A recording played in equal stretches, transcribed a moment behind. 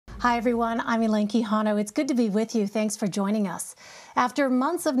Hi, everyone. I'm Elaine Quijano. It's good to be with you. Thanks for joining us. After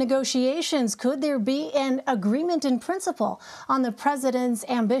months of negotiations, could there be an agreement in principle on the president's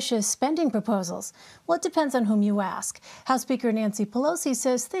ambitious spending proposals? Well, it depends on whom you ask. House Speaker Nancy Pelosi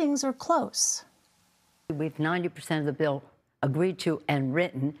says things are close. We've 90% of the bill agreed to and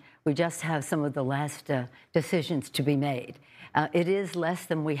written. We just have some of the last decisions to be made. It is less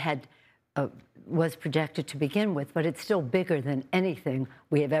than we had was projected to begin with, but it's still bigger than anything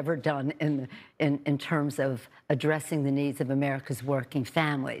we have ever done in terms of addressing the needs of America's working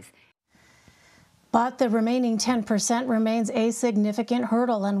families. But the remaining 10% remains a significant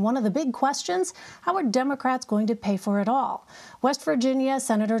hurdle. And one of the big questions, how are Democrats going to pay for it all? West Virginia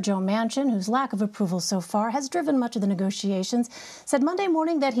Senator Joe Manchin, whose lack of approval so far has driven much of the negotiations, said Monday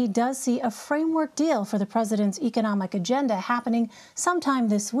morning that he does see a framework deal for the president's economic agenda happening sometime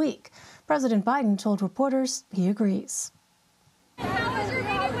this week. President Biden told reporters he agrees. How was your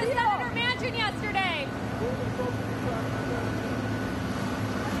meeting with Senator Manchin yesterday?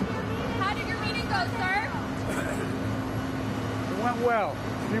 How did your meeting go, sir? It went well.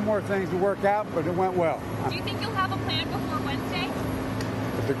 A few more things to work out, but it went well. Do you think you'll have a plan before Wednesday?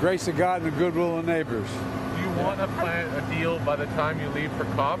 With the grace of God and the goodwill of neighbors. Do you want a deal by the time you leave for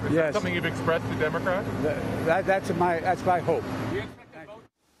COP? Is that something you've expressed to Democrats? That's my hope.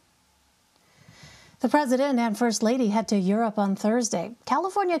 The president and first lady head to Europe on Thursday.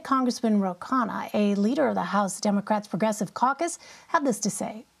 California Congressman Ro Khanna, a leader of the House Democrats' Progressive Caucus, had this to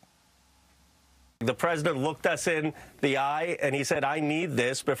say. The president looked us in the eye and he said, I need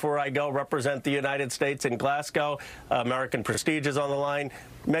this before I go represent the United States in Glasgow. American prestige is on the line.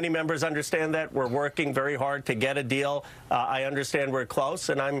 Many members understand that. We're working very hard to get a deal. I understand we're close,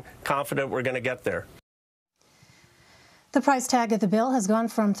 and I'm confident we're going to get there. The price tag of the bill has gone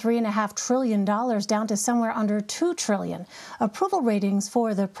from $3.5 trillion down to somewhere under $2 trillion. Approval ratings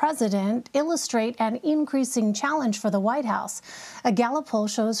for the president illustrate an increasing challenge for the White House. A Gallup poll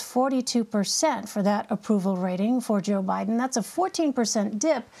shows 42% for that approval rating for Joe Biden. That's a 14%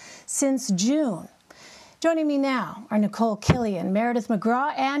 dip since June. Joining me now are Nikole Killion, Meridith,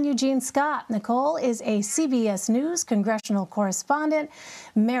 McGraw, and Eugene Scott. Nikole is a CBS News congressional correspondent.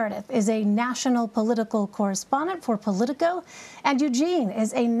 Meridith is a national political correspondent for Politico. And Eugene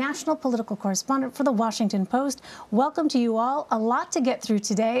is a national political correspondent for The Washington Post. Welcome to you all. A lot to get through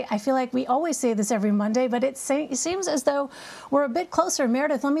today. I feel like we always say this every Monday, but it seems as though we're a bit closer.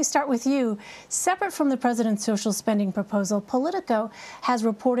 Meridith, let me start with you. Separate from the president's social spending proposal, Politico has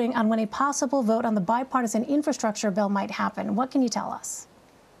reporting on when a possible vote on the bipartisan infrastructure bill might happen. What can you tell us?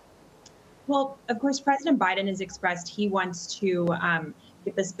 Well, of course, President Biden has expressed he wants to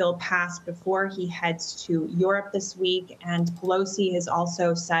get this bill passed before he heads to Europe this week. And Pelosi has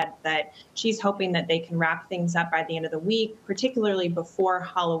also said that she's hoping that they can wrap things up by the end of the week, particularly before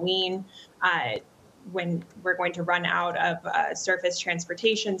Halloween, when we're going to run out of surface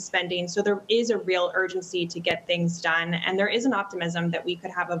transportation spending. So there is a real urgency to get things done. And there is an optimism that we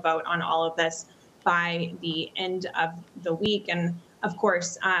could have a vote on all of this by the end of the week. And of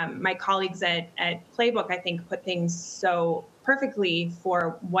course, my colleagues at Playbook, I think, put things so perfectly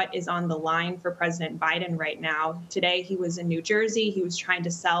for what is on the line for President Biden right now. Today, he was in New Jersey. He was trying to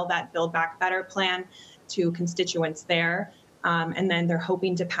sell that Build Back Better plan to constituents there. And then they're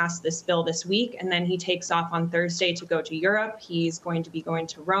hoping to pass this bill this week. And then he takes off on Thursday to go to Europe. He's going to be going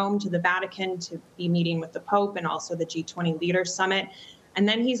to Rome, to the Vatican, to be meeting with the Pope and also the G20 Leaders Summit. And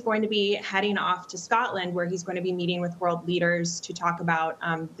then he's going to be heading off to Scotland, where he's going to be meeting with world leaders to talk about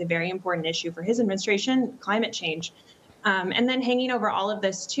the very important issue for his administration, climate change. And then hanging over all of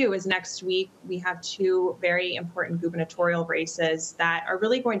this, too, is next week we have two very important gubernatorial races that are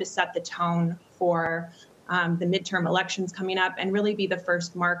really going to set the tone for the midterm elections coming up and really be the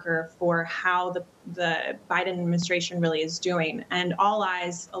first marker for how the Biden administration really is doing. And all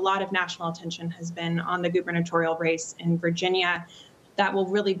eyes, a lot of national attention has been on the gubernatorial race in Virginia. That will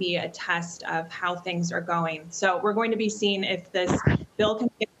really be a test of how things are going. So we're going to be seeing if this bill can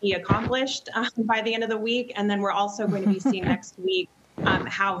be accomplished by the end of the week. And then we're also going to be seeing next week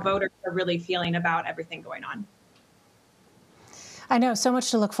how voters are really feeling about everything going on. I know, so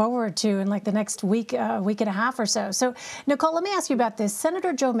much to look forward to in like the next week, week and a half or so. So, Nikole, let me ask you about this.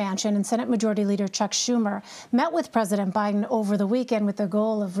 Senator Joe Manchin and Senate Majority Leader Chuck Schumer met with President Biden over the weekend with the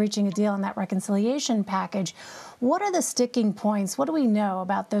goal of reaching a deal on that reconciliation package. What are the sticking points? What do we know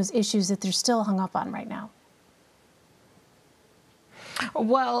about those issues that they're still hung up on right now?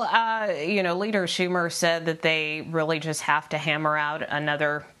 Well, Leader Schumer said that they really just have to hammer out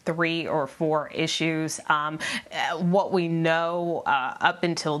another 3 or 4 issues. What we know up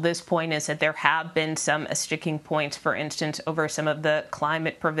until this point is that there have been some sticking points, for instance, over some of the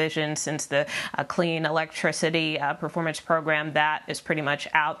climate provisions since the Clean Electricity Performance Program. That is pretty much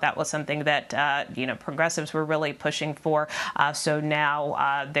out. That was something that, progressives were really pushing for. So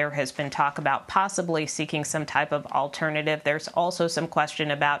now there has been talk about possibly seeking some type of alternative. There's also some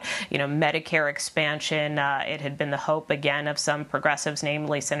question about, Medicare expansion. It had been the hope, again, of some progressives,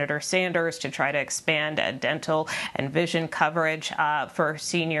 namely Senator Sanders, to try to expand dental and vision coverage for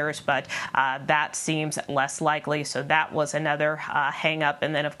seniors, but that seems less likely. So that was another hang up.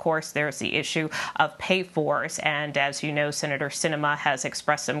 And then, of course, there's the issue of pay-fors. And as you know, Senator Sinema has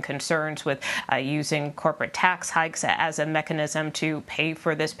expressed some concerns with using corporate tax hikes as a mechanism to pay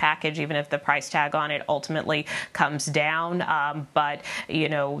for this package, even if the price tag on it ultimately comes down. But,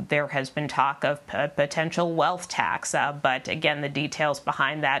 there has been talk of a potential wealth tax. But again, the details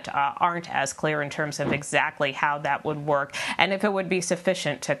behind that aren't as clear in terms of exactly how that would work and if it would be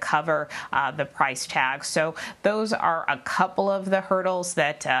sufficient to cover the price tag. So those are a couple of the hurdles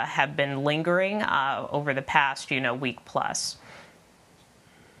that have been lingering over the past, week plus.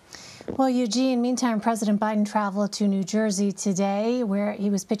 Well, Eugene, meantime, President Biden traveled to New Jersey today, where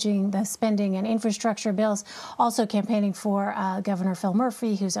he was pitching the spending and infrastructure bills, also campaigning for Governor Phil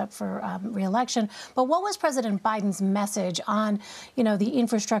Murphy, who's up for re-election. But what was President Biden's message on, the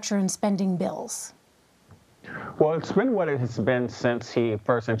infrastructure and spending bills? Well, it's been what it has been since he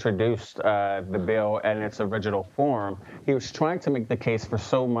first introduced the bill in its original form. He was trying to make the case for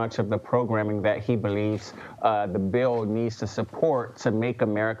so much of the programming that he believes the bill needs to support to make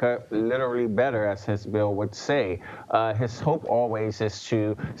America literally better, as his bill would say. His hope always is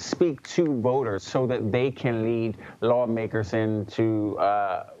to speak to voters so that they can lead lawmakers into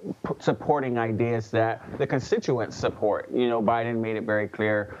supporting ideas that the constituents support. Biden made it very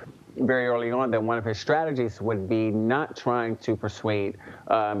clear very early on that one of his strategies would be not trying to persuade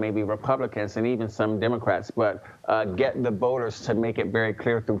maybe Republicans and even some Democrats, but get the voters to make it very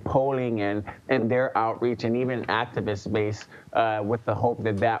clear through polling and their outreach and even activist base with the hope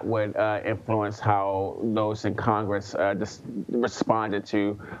that that would influence how those in Congress responded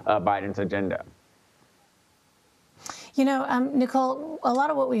to Biden's agenda. Nikole, a lot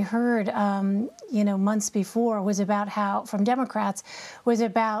of what we heard, months before was about how, from Democrats, was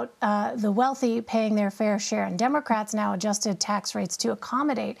about the wealthy paying their fair share. And Democrats now adjusted tax rates to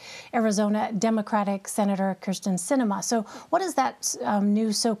accommodate Arizona Democratic Senator Kyrsten Sinema. So what does that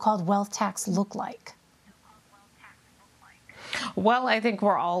new so-called wealth tax look like? Well, I think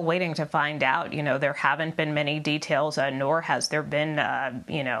we're all waiting to find out. There haven't been many details, nor has there been,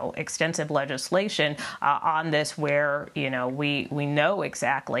 extensive legislation on this where, we know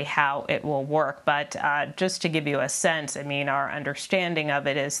exactly how it will work. But just to give you a sense, our understanding of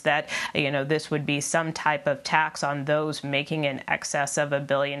it is that, this would be some type of tax on those making in excess of $1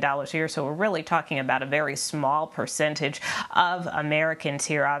 billion a year. So we're really talking about a very small percentage of Americans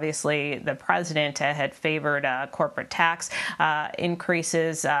here. Obviously, the president had favored corporate tax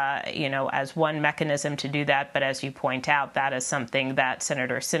increases, as one mechanism to do that. But as you point out, that is something that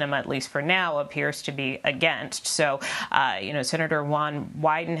Senator Sinema, at least for now, appears to be against. So, Senator Juan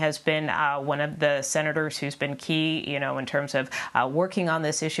Wyden has been one of the senators who's been key, in terms of working on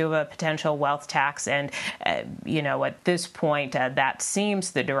this issue of a potential wealth tax. And, at this point, that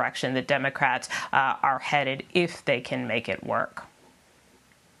seems the direction that Democrats are headed if they can make it work.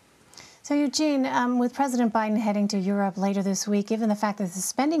 So, Eugene, with President Biden heading to Europe later this week, given the fact that the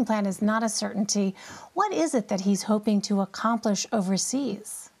spending plan is not a certainty, what is it that he's hoping to accomplish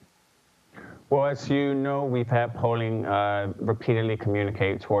overseas? Well, as you know, we've had polling repeatedly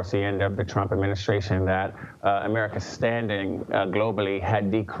communicate towards the end of the Trump administration that America's standing globally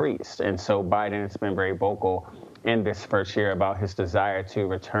had decreased. And so Biden has been very vocal in this first year about his desire to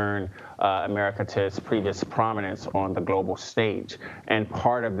return America to its previous prominence on the global stage. And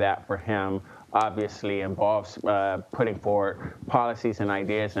part of that for him obviously involves putting forward policies and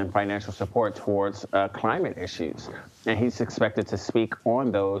ideas and financial support towards climate issues. And he's expected to speak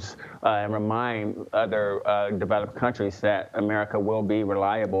on those and remind other developed countries that America will be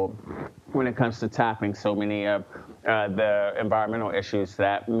reliable when it comes to tackling so many of the environmental issues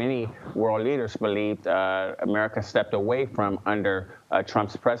that many world leaders believed America stepped away from under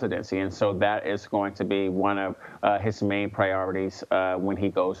Trump's presidency. And so that is going to be one of his main priorities when he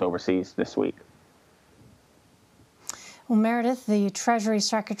goes overseas this week. Well, Meridith, the Treasury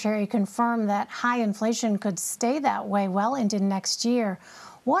Secretary, confirmed that high inflation could stay that way well into next year.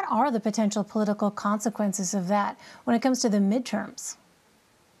 What are the potential political consequences of that when it comes to the midterms?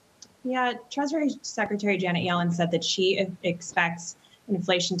 Yeah, Treasury Secretary Janet Yellen said that she expects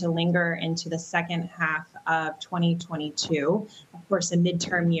inflation to linger into the second half of 2022, of course, a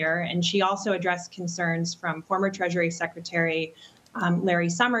midterm year. And she also addressed concerns from former Treasury Secretary Larry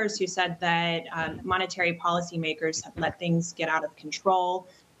Summers, who said that monetary policymakers have let things get out of control.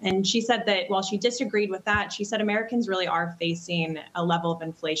 And she said that while she disagreed with that, she said Americans really are facing a level of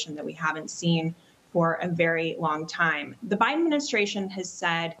inflation that we haven't seen for a very long time. The Biden administration has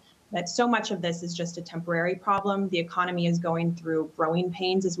said that so much of this is just a temporary problem. The economy is going through growing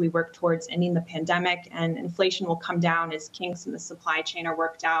pains as we work towards ending the pandemic, and inflation will come down as kinks in the supply chain are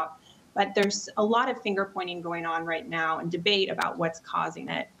worked out. But there's a lot of finger pointing going on right now and debate about what's causing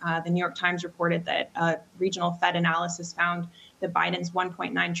it. The New York Times reported that a regional Fed analysis found that Biden's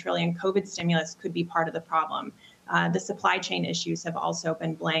 $1.9 trillion COVID stimulus could be part of the problem. The supply chain issues have also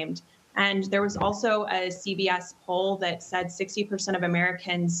been blamed. And there was also a CBS poll that said 60% of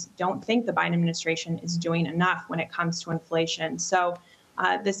Americans don't think the Biden administration is doing enough when it comes to inflation. So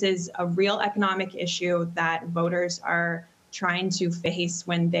this is a real economic issue that voters are trying to face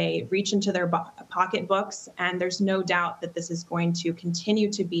when they reach into their pocketbooks. And there's no doubt that this is going to continue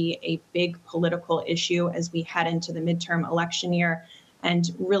to be a big political issue as we head into the midterm election year,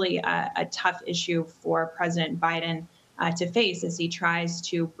 and really a tough issue for President Biden to face as he tries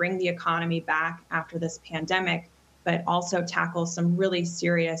to bring the economy back after this pandemic, but also tackle some really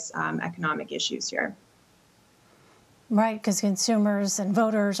serious economic issues here. Right, because consumers and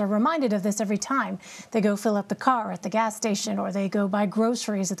voters are reminded of this every time they go fill up the car at the gas station or they go buy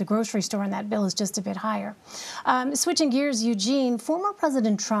groceries at the grocery store, and that bill is just a bit higher. Switching gears, Eugene, former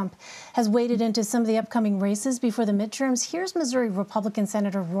President Trump has waded into some of the upcoming races before the midterms. Here's Missouri Republican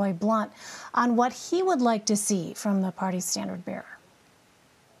Senator Roy Blunt on what he would like to see from the party's standard bearer.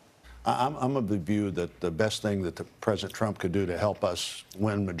 I'm of the view that the best thing that President Trump could do to help us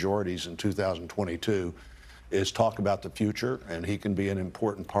win majorities in 2022 is talk about the future, and he can be an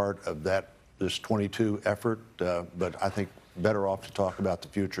important part of this 22 effort. But I think better off to talk about the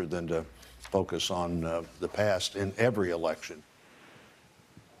future than to focus on the past in every election.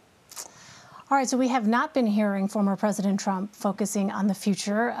 All right, so we have not been hearing former President Trump focusing on the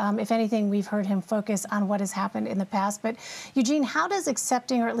future. If anything, we've heard him focus on what has happened in the past. But Eugene, how does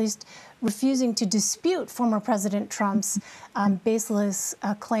accepting or at least refusing to dispute former President Trump's baseless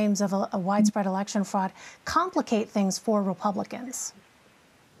claims of a widespread election fraud complicate things for Republicans?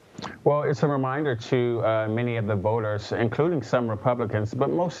 Well, it's a reminder to many of the voters, including some Republicans, but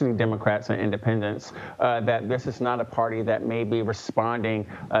mostly Democrats and independents, that this is not a party that may be responding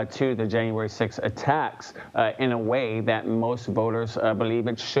to the January 6th attacks in a way that most voters believe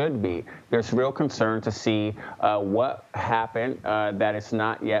it should be. There's real concern to see what happened that has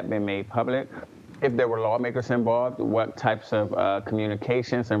not yet been made public. If there were lawmakers involved, what types of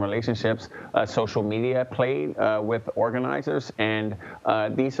communications and relationships social media played with organizers. And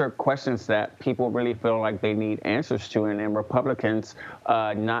these are questions that people really feel like they need answers to. And Republicans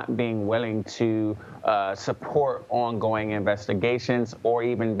not being willing to support ongoing investigations or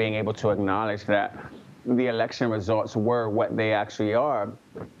even being able to acknowledge that the election results were what they actually are,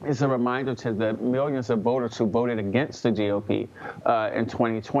 is a reminder to the millions of voters who voted against the GOP in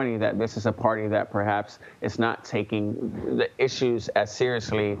 2020 that this is a party that perhaps is not taking the issues as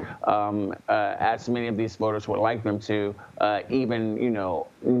seriously as many of these voters would like them to, even,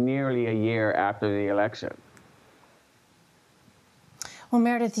 nearly a year after the election. Well,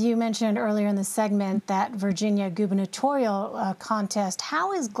 Meridith, you mentioned earlier in the segment that Virginia gubernatorial contest.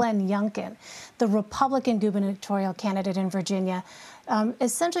 How is Glenn Youngkin, the Republican gubernatorial candidate in Virginia,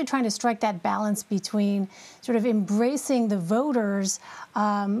 essentially trying to strike that balance between sort of embracing the voters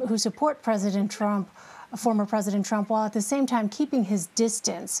who support President Trump, former President Trump, while at the same time keeping his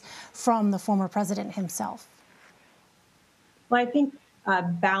distance from the former president himself? Well, I think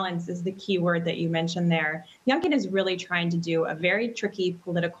balance is the key word that you mentioned there. Youngkin is really trying to do a very tricky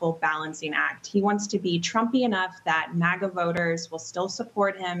political balancing act. He wants to be Trumpy enough that MAGA voters will still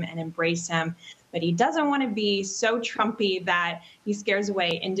support him and embrace him, but he doesn't want to be so Trumpy that he scares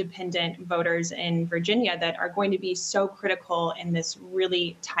away independent voters in Virginia that are going to be so critical in this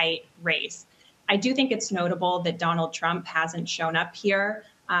really tight race. I do think it's notable that Donald Trump hasn't shown up here.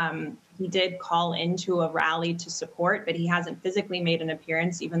 He did call into a rally to support, but he hasn't physically made an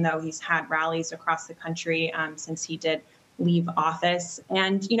appearance, even though he's had rallies across the country since he did leave office.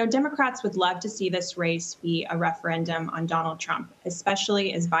 And, Democrats would love to see this race be a referendum on Donald Trump,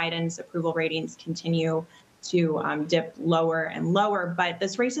 especially as Biden's approval ratings continue to dip lower and lower. But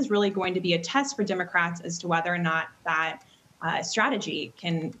this race is really going to be a test for Democrats as to whether or not that strategy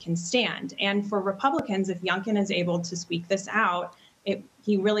can stand. And for Republicans, if Youngkin is able to squeak this out, it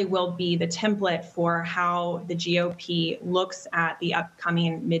he really will be the template for how the GOP looks at the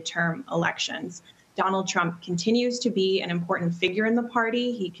upcoming midterm elections. Donald Trump continues to be an important figure in the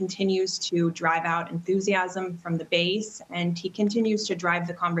party. He continues to drive out enthusiasm from the base, and he continues to drive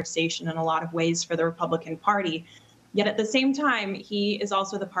the conversation in a lot of ways for the Republican Party. Yet at the same time, he is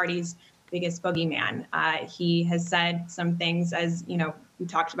also the party's biggest boogeyman. He has said some things, as we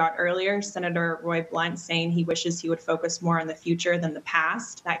talked about earlier, Senator Roy Blunt saying he wishes he would focus more on the future than the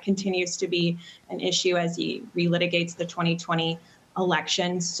past. That continues to be an issue as he relitigates the 2020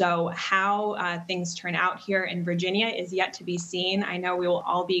 election. So how things turn out here in Virginia is yet to be seen. I know we will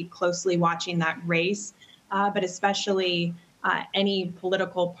all be closely watching that race, but especially any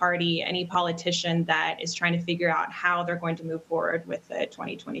political party, any politician that is trying to figure out how they're going to move forward with the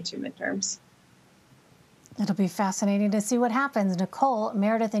 2022 midterms. It'll be fascinating to see what happens. Nikole,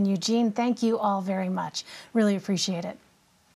 Meridith, and Eugene, thank you all very much. Really appreciate it.